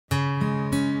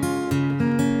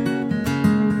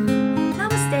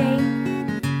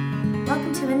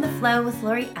Flow with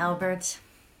Lori Albert.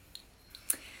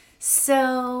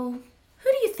 So,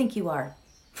 who do you think you are?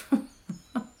 I mean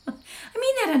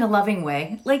that in a loving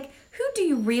way. Like, who do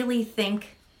you really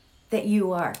think that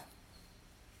you are?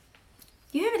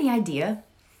 Do you have any idea?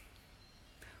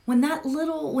 When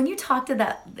you talk to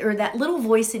that, or that little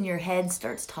voice in your head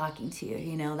starts talking to you,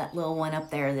 you know, that little one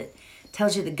up there that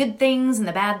tells you the good things and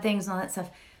the bad things and all that stuff,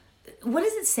 what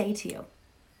does it say to you?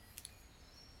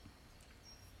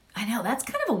 I know, that's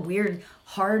kind of a weird,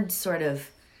 hard sort of,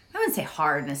 I wouldn't say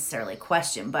hard necessarily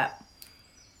question, but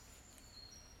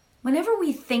whenever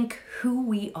we think who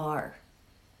we are,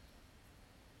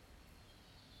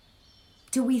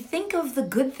 do we think of the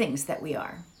good things that we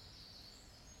are?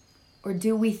 Or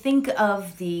do we think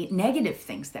of the negative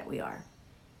things that we are?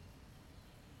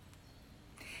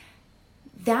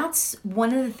 That's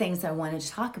one of the things I wanted to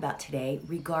talk about today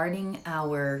regarding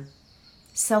our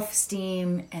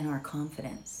self-esteem and our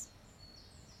confidence.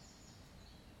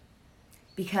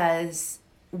 Because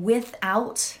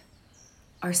without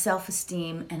our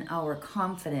self-esteem and our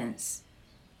confidence,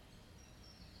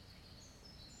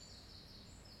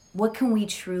 what can we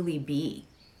truly be?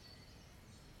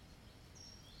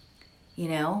 You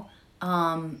know,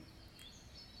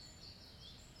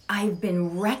 I've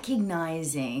been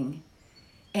recognizing,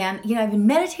 and, you know, I've been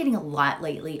meditating a lot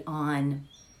lately on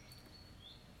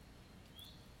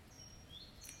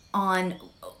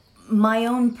my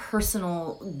own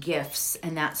personal gifts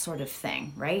and that sort of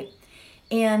thing, right?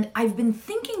 And I've been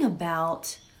thinking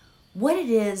about what it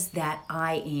is that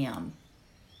I am.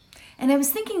 And I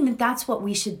was thinking that that's what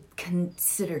we should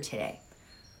consider today.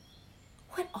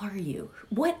 What are you?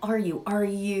 What are you? Are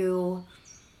you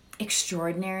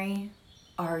extraordinary?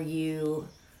 Are you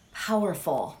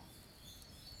powerful?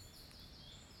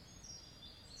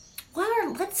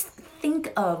 Let's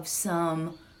think of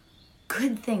some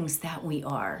good things that we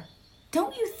are.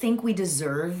 Don't you think we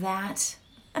deserve that?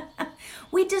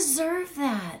 We deserve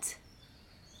that.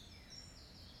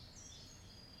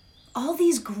 All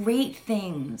these great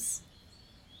things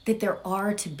that there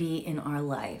are to be in our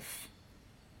life.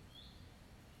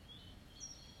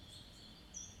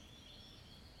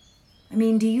 I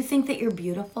mean, do you think that you're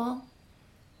beautiful?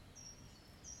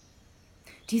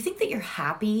 Do you think that you're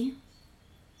happy?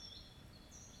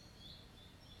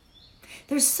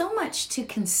 There's so much to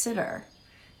consider,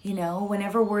 you know,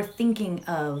 whenever we're thinking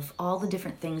of all the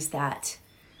different things that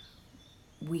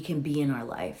we can be in our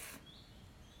life.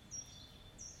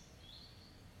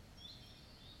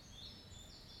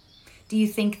 Do you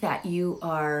think that you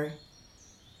are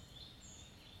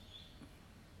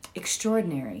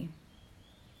extraordinary?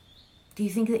 Do you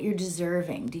think that you're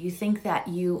deserving? Do you think that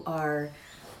you are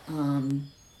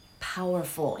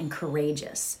powerful and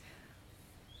courageous?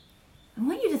 I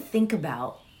want you to think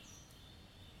about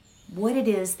what it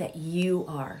is that you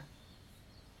are.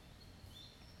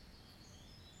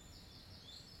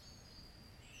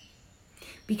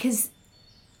 Because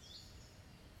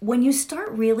when you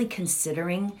start really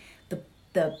considering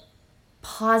the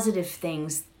positive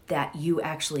things that you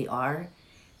actually are,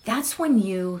 that's when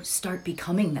you start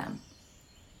becoming them.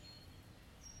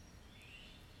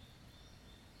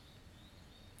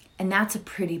 And that's a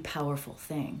pretty powerful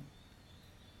thing.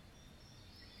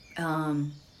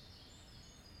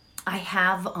 I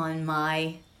have on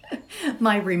my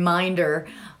reminder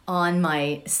on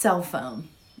my cell phone,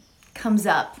 comes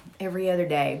up every other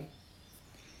day,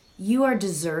 you are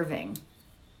deserving.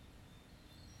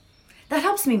 That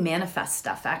helps me manifest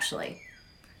stuff, actually.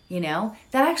 You know,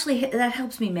 that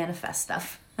helps me manifest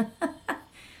stuff.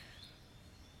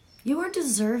 You are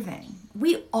deserving.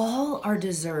 We all are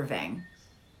deserving.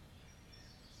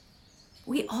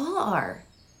 We all are.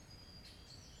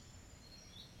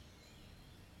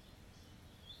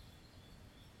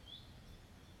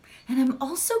 And I'm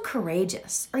also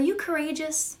courageous. Are you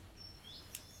courageous?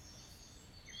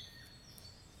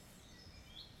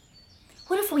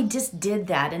 What if we just did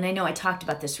that? And I know I talked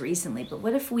about this recently, but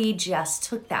what if we just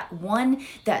took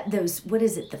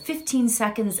the 15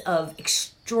 seconds of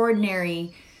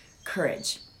extraordinary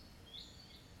courage,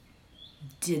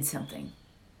 did something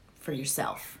for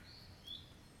yourself.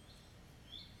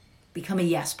 Become a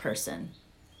yes person.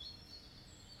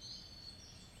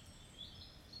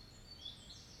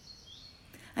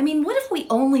 I mean, what if we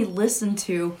only listened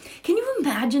to, can you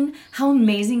imagine how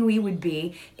amazing we would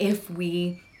be if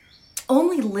we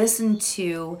only listened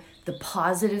to the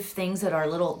positive things that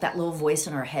that little voice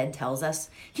in our head tells us?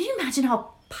 Can you imagine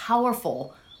how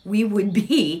powerful we would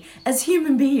be as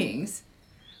human beings?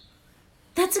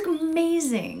 That's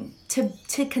amazing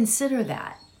to consider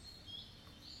that.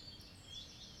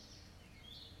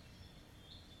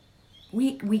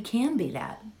 We can be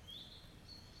that.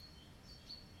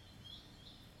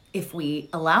 if we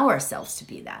allow ourselves to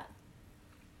be that.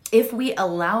 If we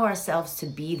allow ourselves to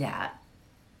be that,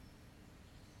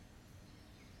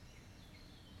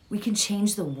 we can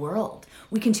change the world.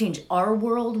 We can change our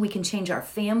world. We can change our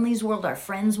family's world, our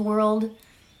friends' world.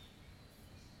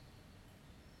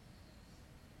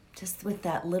 Just with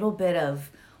that little bit of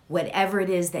whatever it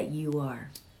is that you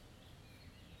are.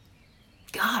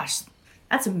 Gosh,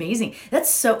 that's amazing.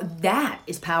 That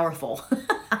is powerful,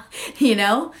 you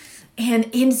know? And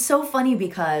it's so funny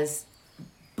because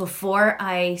before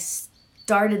I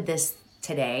started this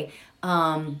today,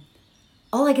 all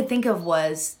I could think of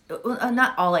was,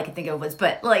 not all I could think of was,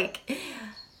 but like,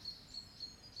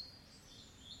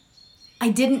 I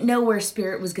didn't know where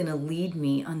Spirit was going to lead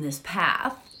me on this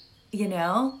path, you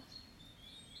know?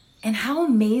 And how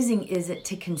amazing is it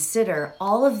to consider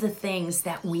all of the things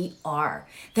that we are,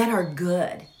 that are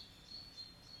good.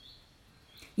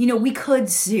 You know, we could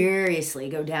seriously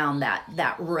go down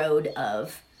that road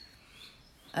of,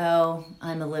 oh,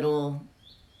 I'm a little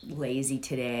lazy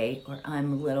today, or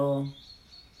I'm a little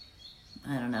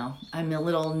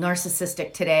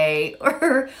narcissistic today,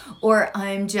 or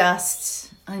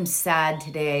I'm sad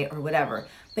today, or whatever.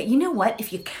 But you know what?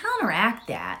 If you counteract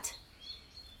that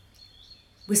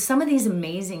with some of these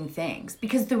amazing things,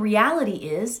 because the reality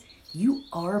is you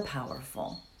are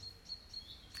powerful.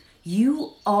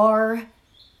 You are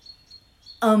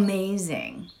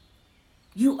amazing.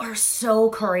 You are so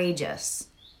courageous.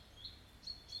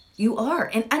 You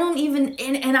are. And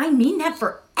I mean that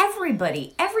for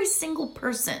everybody, every single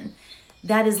person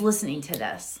that is listening to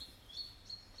this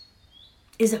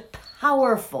is a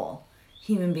powerful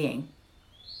human being.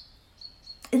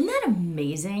 Isn't that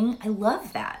amazing? I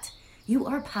love that. You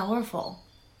are powerful.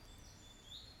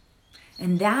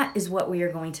 And that is what we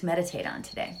are going to meditate on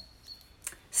today.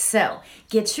 So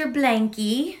get your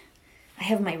blankie. I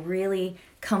have my really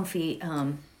comfy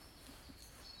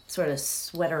sort of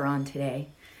sweater on today.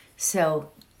 So,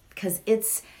 because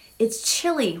it's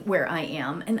chilly where I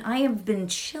am, and I have been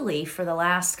chilly for the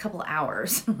last couple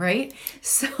hours, right?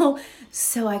 So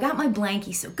I got my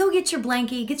blankie. So go get your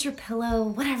blankie, get your pillow,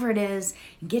 whatever it is,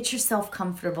 and get yourself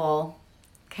comfortable,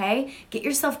 okay? Get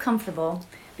yourself comfortable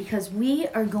because we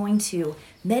are going to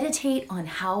meditate on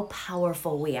how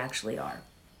powerful we actually are,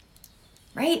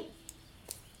 right?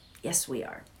 Yes, we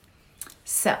are.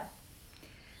 So,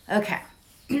 okay.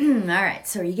 All right.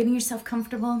 So are you getting yourself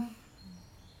comfortable?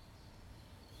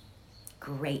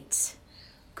 Great.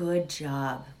 Good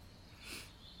job.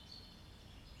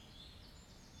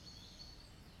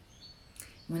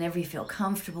 Whenever you feel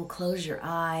comfortable, close your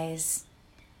eyes.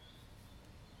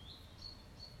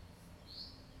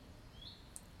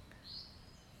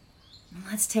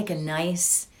 Let's take a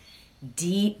nice,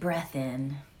 deep breath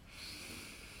in.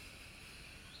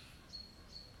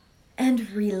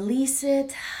 And release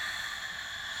it.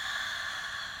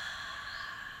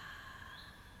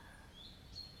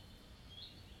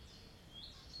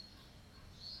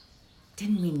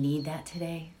 Didn't we need that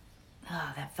today?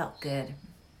 Oh, that felt good.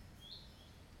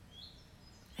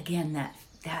 Again,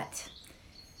 that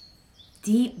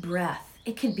deep breath.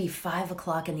 It could be 5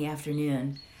 o'clock in the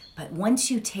afternoon, but once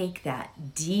you take that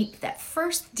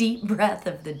first deep breath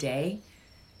of the day,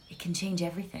 it can change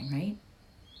everything, right?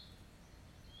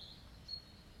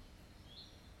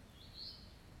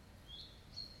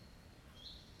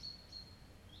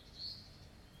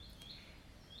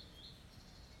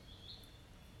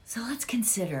 So let's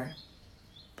consider,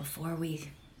 before we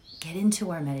get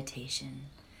into our meditation,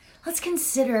 let's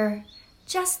consider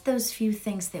just those few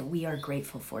things that we are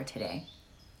grateful for today.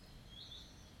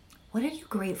 What are you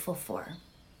grateful for?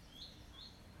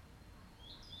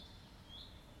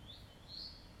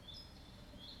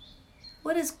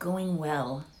 What is going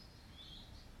well?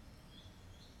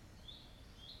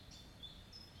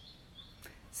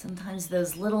 Sometimes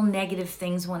those little negative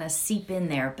things want to seep in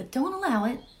there, but don't allow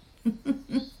it.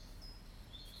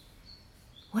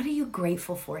 What are you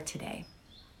grateful for today?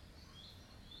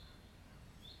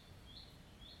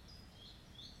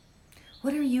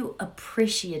 What are you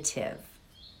appreciative?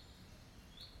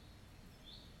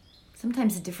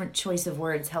 Sometimes a different choice of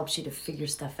words helps you to figure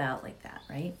stuff out like that,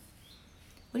 right?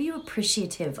 What are you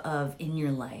appreciative of in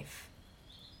your life?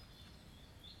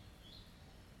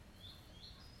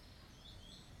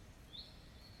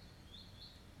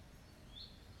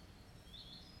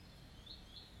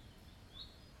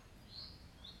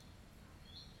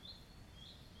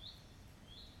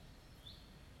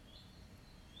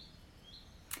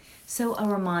 So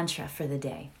our mantra for the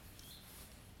day.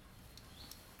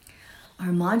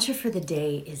 Our mantra for the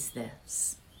day is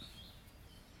this.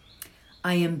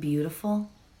 I am beautiful.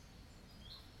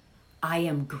 I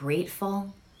am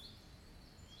grateful.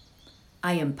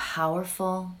 I am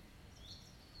powerful.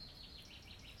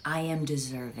 I am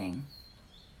deserving.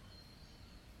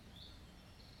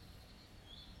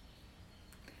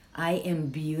 I am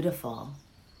beautiful.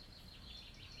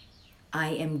 I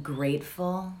am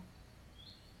grateful.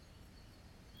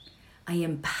 I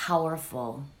am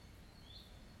powerful.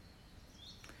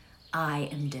 I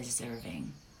am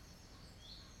deserving.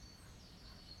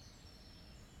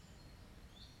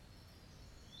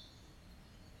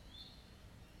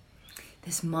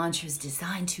 This mantra is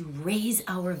designed to raise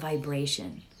our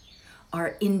vibration,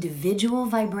 our individual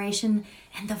vibration,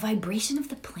 and the vibration of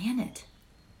the planet.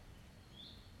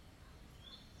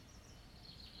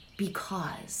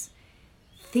 Because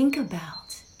think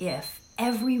about if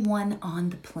everyone on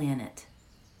the planet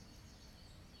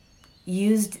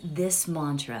used this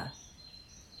mantra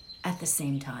at the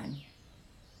same time.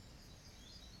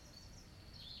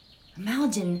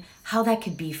 Imagine how that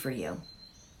could be for you.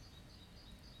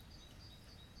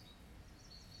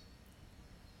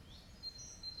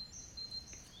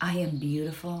 I am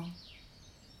beautiful.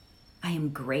 I am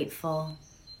grateful.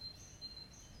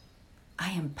 I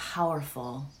am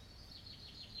powerful.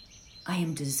 I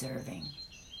am deserving.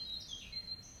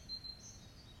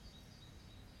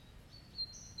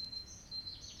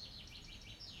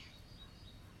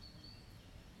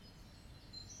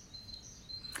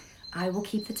 I will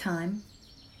keep the time.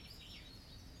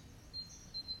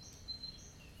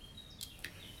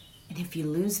 And if you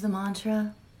lose the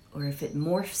mantra, or if it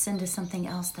morphs into something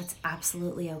else, that's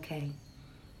absolutely okay.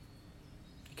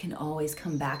 You can always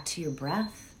come back to your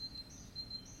breath.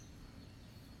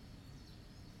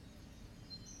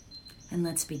 And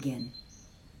let's begin.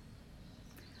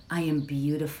 I am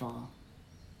beautiful.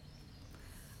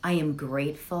 I am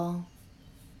grateful.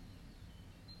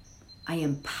 I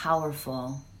am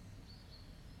powerful.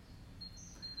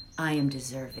 I am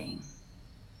deserving.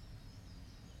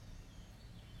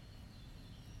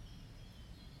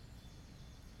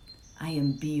 I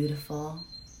am beautiful.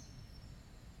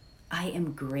 I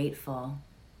am grateful.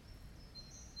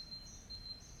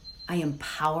 I am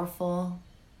powerful.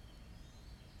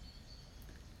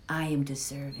 I am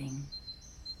deserving.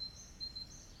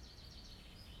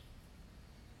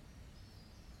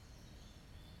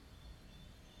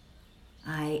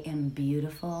 I am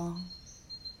beautiful.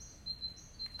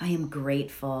 I am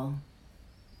grateful.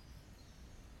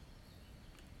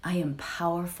 I am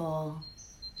powerful.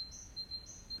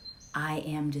 I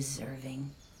am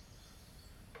deserving.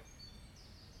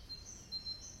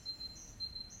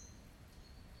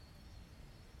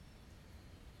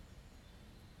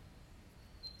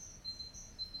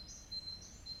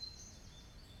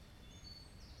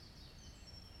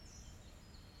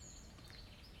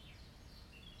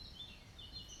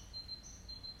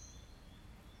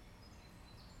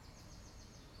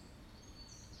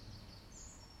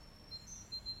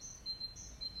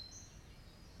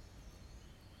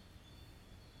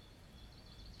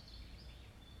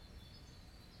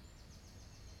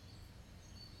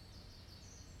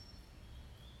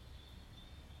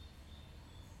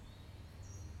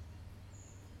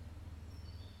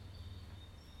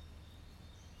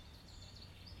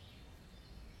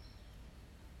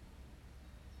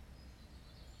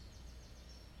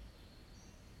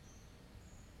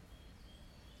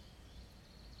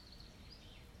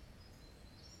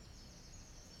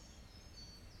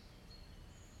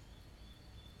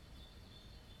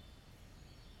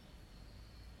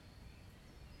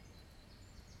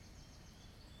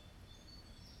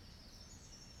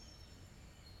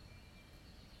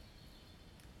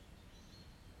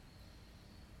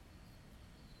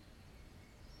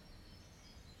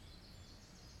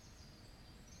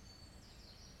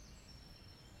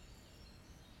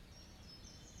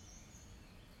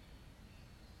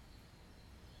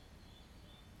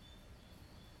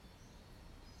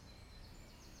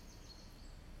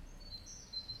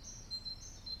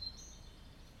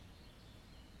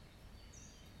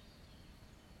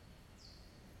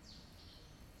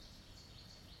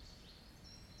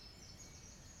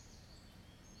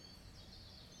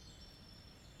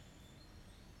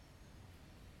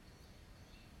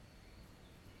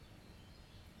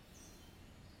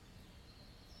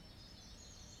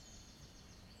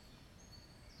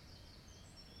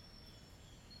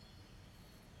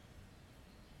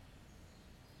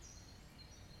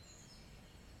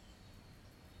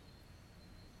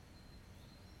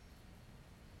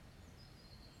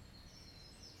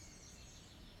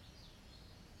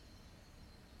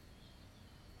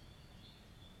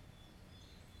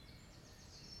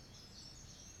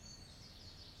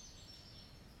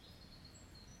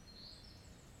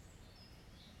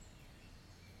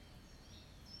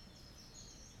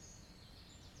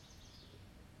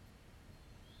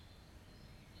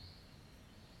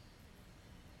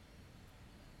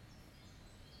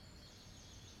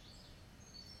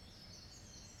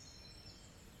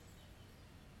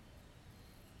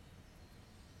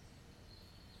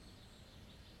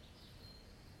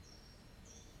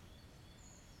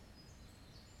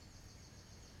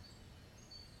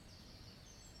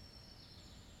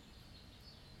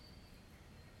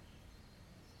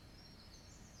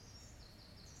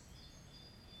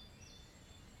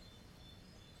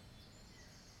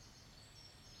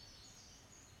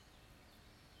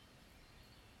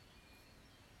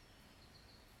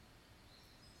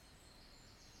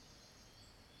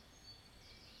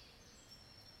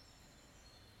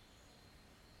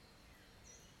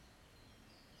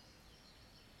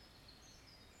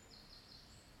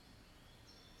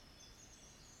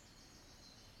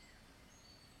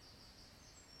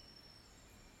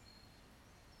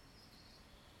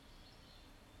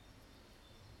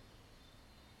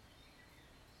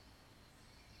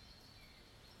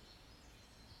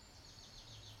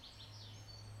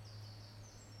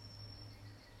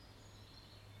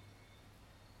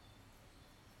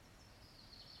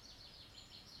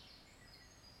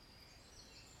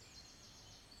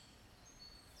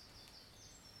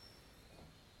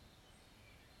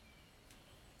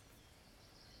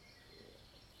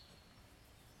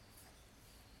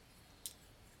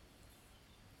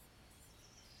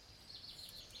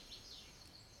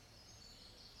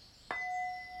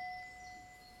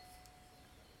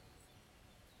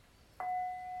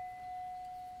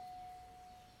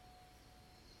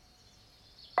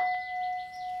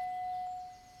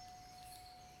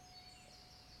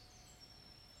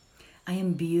 I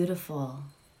am beautiful.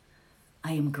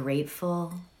 I am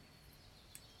grateful.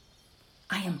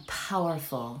 I am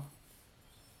powerful.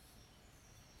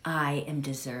 I am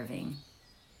deserving.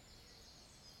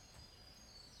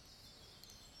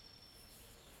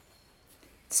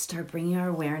 Start bringing our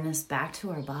awareness back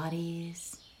to our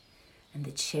bodies and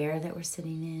the chair that we're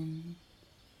sitting in.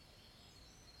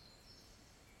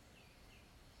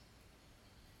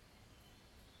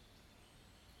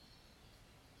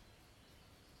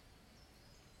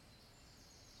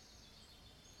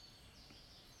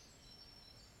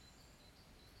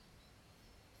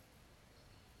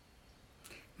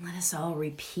 Let us all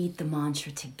repeat the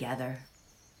mantra together.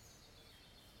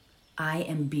 I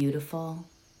am beautiful.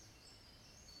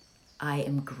 I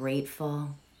am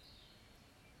grateful.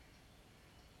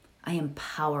 I am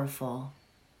powerful.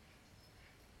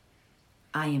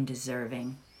 I am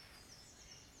deserving.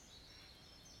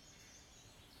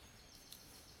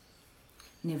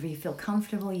 Whenever you feel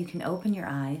comfortable, you can open your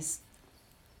eyes.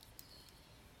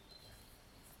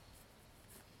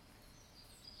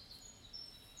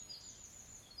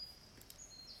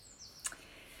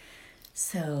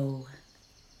 So,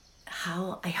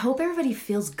 I hope everybody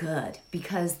feels good,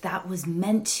 because that was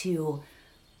meant to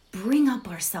bring up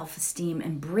our self-esteem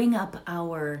and bring up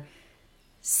our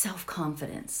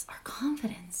self-confidence, our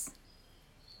confidence.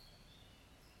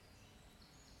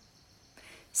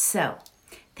 So,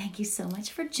 thank you so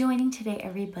much for joining today,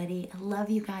 everybody. I love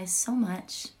you guys so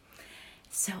much.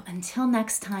 So until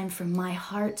next time, from my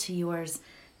heart to yours,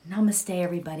 namaste,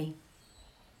 everybody.